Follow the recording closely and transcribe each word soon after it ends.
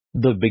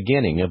The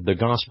beginning of the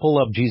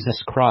gospel of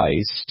Jesus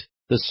Christ,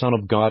 the Son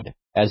of God,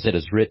 as it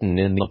is written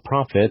in the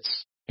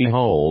prophets,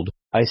 Behold,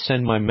 I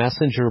send my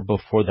messenger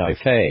before thy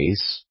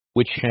face,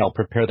 which shall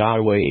prepare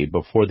thy way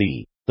before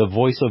thee. The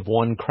voice of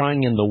one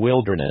crying in the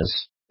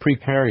wilderness,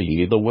 Prepare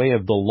ye the way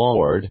of the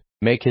Lord,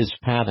 make his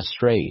path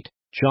straight.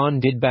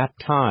 John did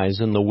baptize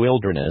in the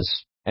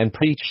wilderness, and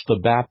preached the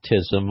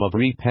baptism of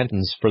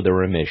repentance for the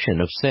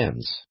remission of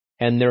sins.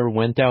 And there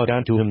went out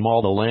unto him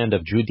all the land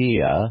of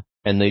Judea,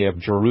 and they of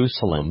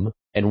Jerusalem,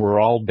 and were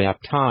all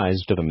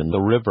baptized of him in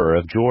the river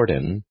of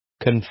Jordan,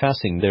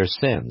 confessing their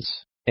sins.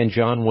 And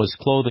John was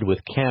clothed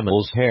with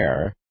camel's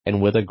hair,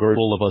 and with a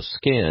girdle of a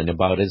skin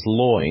about his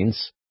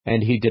loins,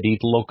 and he did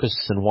eat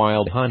locusts and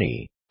wild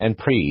honey, and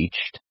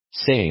preached,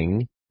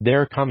 saying,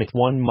 There cometh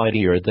one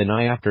mightier than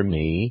I after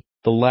me,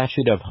 the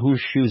latchet of whose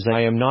shoes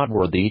I am not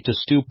worthy to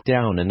stoop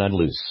down and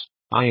unloose.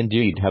 I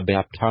indeed have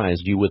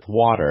baptized you with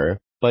water,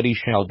 but he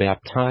shall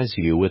baptize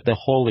you with the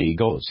Holy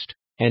Ghost.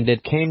 And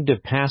it came to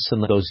pass in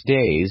those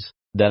days,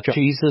 that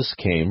Jesus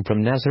came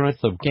from Nazareth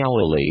of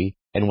Galilee,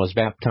 and was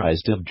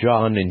baptized of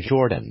John in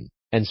Jordan.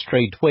 And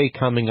straightway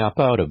coming up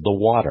out of the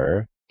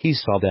water, he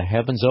saw the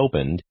heavens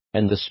opened,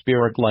 and the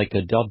Spirit like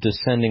a dove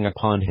descending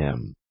upon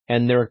him.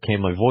 And there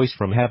came a voice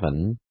from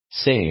heaven,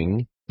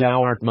 saying,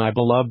 Thou art my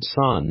beloved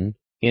Son,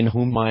 in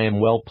whom I am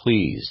well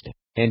pleased.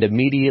 And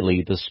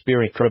immediately the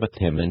Spirit driveth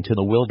him into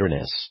the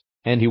wilderness.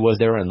 And he was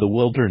there in the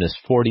wilderness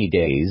 40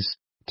 days,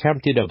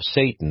 tempted of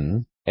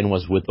Satan, and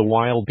was with the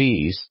wild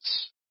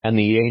beasts, and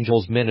the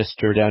angels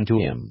ministered unto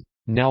him.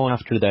 Now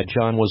after that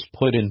John was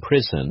put in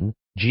prison,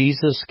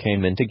 Jesus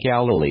came into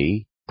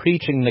Galilee,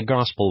 preaching the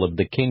gospel of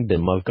the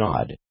kingdom of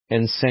God,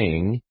 and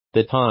saying,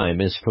 The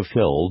time is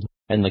fulfilled,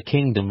 and the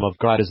kingdom of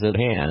God is at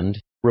hand,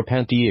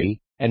 repent ye,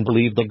 and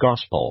believe the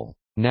gospel.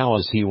 Now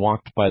as he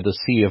walked by the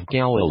sea of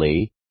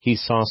Galilee, he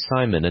saw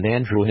Simon and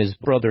Andrew his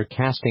brother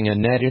casting a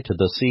net into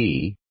the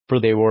sea, for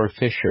they were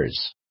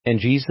fishers. And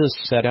Jesus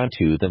said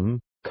unto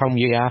them, Come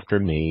ye after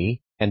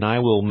me, and I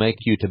will make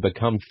you to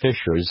become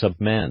fishers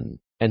of men.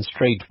 And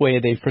straightway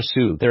they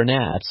forsook their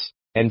nets,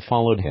 and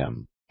followed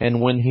him.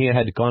 And when he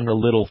had gone a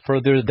little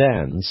further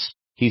thence,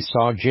 he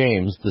saw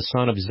James the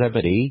son of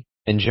Zebedee,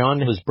 and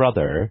John his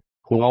brother,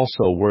 who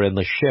also were in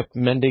the ship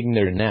mending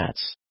their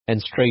nets.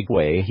 And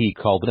straightway he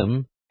called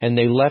them, and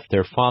they left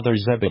their father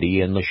Zebedee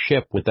in the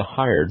ship with the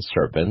hired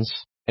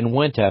servants, and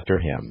went after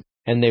him.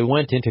 And they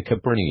went into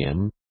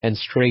Capernaum, and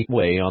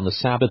straightway on the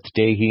Sabbath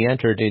day he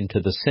entered into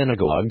the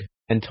synagogue,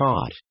 and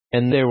taught.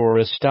 And they were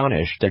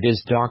astonished at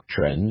his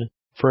doctrine,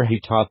 for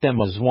he taught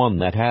them as one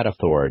that had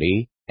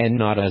authority, and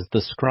not as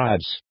the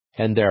scribes.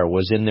 And there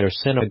was in their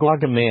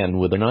synagogue a man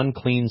with an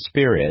unclean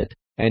spirit,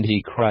 and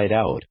he cried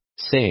out,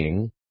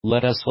 saying,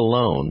 Let us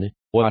alone,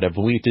 what have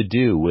we to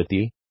do with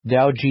thee?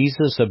 Thou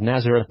Jesus of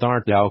Nazareth,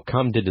 art thou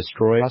come to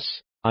destroy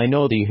us? I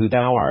know thee who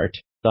thou art,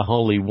 the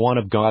Holy One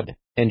of God.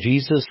 And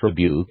Jesus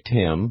rebuked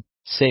him,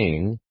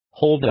 saying,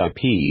 Hold thy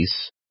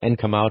peace, and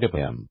come out of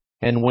him.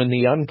 And when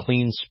the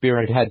unclean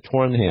spirit had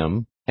torn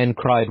him, and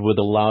cried with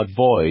a loud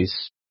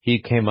voice,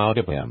 he came out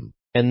of him.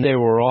 And they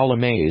were all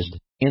amazed,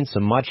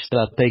 insomuch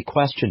that they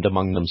questioned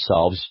among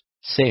themselves,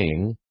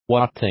 saying,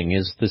 What thing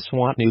is this?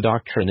 What new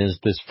doctrine is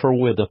this? For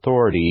with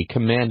authority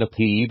commandeth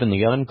he even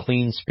the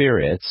unclean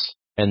spirits,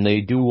 and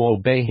they do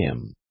obey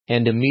him.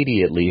 And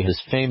immediately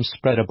his fame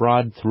spread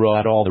abroad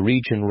throughout all the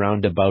region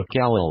round about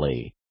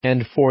Galilee.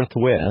 And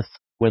forthwith,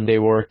 when they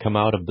were come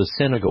out of the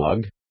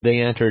synagogue,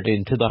 they entered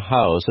into the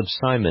house of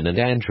Simon and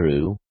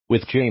Andrew,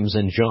 with James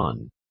and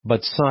John.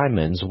 But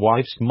Simon's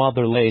wife's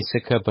mother lay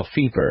sick of a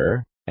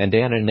fever, and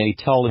they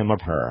told him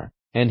of her.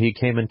 And he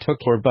came and took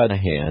her by the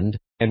hand,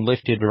 and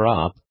lifted her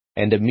up,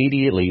 and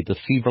immediately the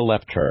fever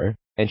left her,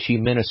 and she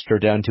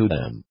ministered unto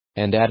them.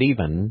 And at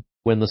even,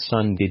 when the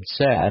sun did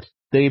set,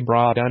 they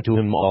brought unto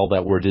him all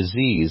that were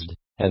diseased,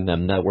 and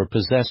them that were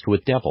possessed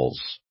with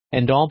devils.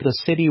 And all the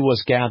city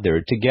was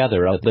gathered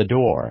together at the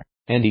door.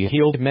 And he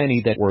healed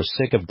many that were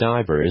sick of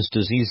divers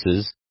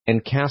diseases,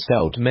 and cast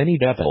out many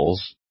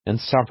devils, and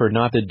suffered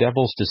not the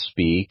devils to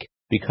speak,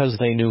 because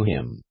they knew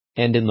him.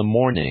 And in the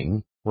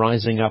morning,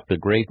 rising up the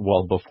great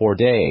while before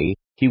day,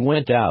 he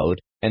went out,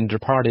 and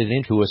departed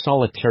into a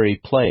solitary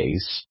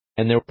place,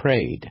 and there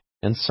prayed.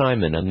 And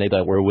Simon and they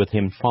that were with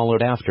him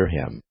followed after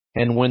him.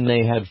 And when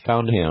they had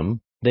found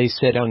him, they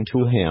said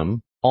unto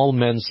him, All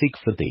men seek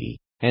for thee.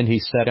 And he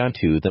said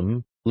unto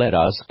them, Let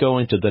us go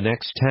into the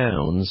next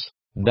towns,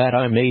 that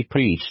I may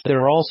preach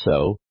there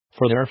also,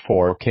 for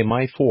therefore came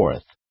I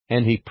forth.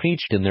 And he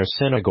preached in their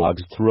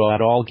synagogues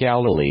throughout all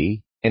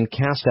Galilee, and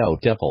cast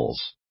out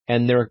devils.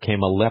 And there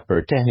came a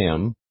leper to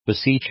him,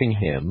 beseeching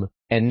him,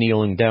 and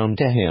kneeling down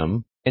to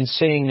him, and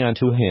saying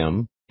unto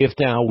him, If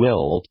thou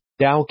wilt,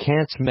 thou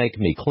canst make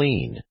me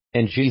clean.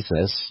 And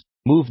Jesus,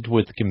 moved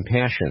with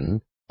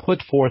compassion,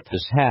 put forth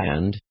his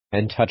hand,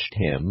 and touched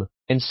him,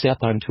 and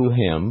saith unto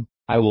him,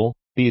 I will,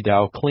 be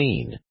thou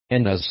clean.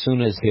 And as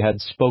soon as he had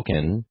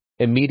spoken,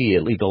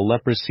 immediately the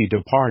leprosy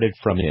departed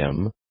from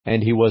him,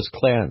 and he was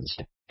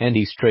cleansed. And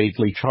he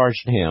straitly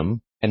charged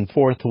him, and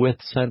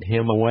forthwith sent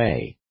him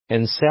away,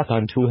 and saith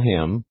unto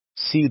him,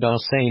 See thou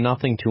say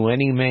nothing to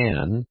any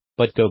man,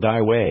 but go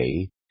thy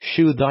way,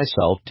 shew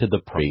thyself to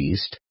the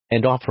priest,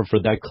 and offer for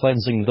thy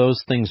cleansing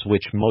those things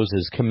which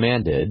Moses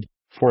commanded,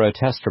 for a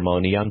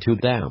testimony unto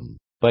them.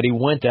 But he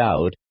went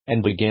out,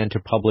 and began to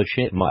publish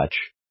it much,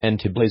 and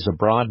to blaze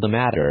abroad the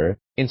matter,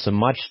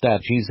 insomuch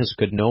that Jesus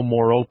could no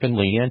more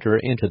openly enter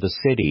into the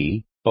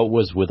city, but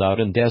was without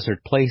in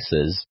desert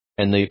places,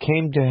 and they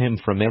came to him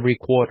from every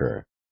quarter.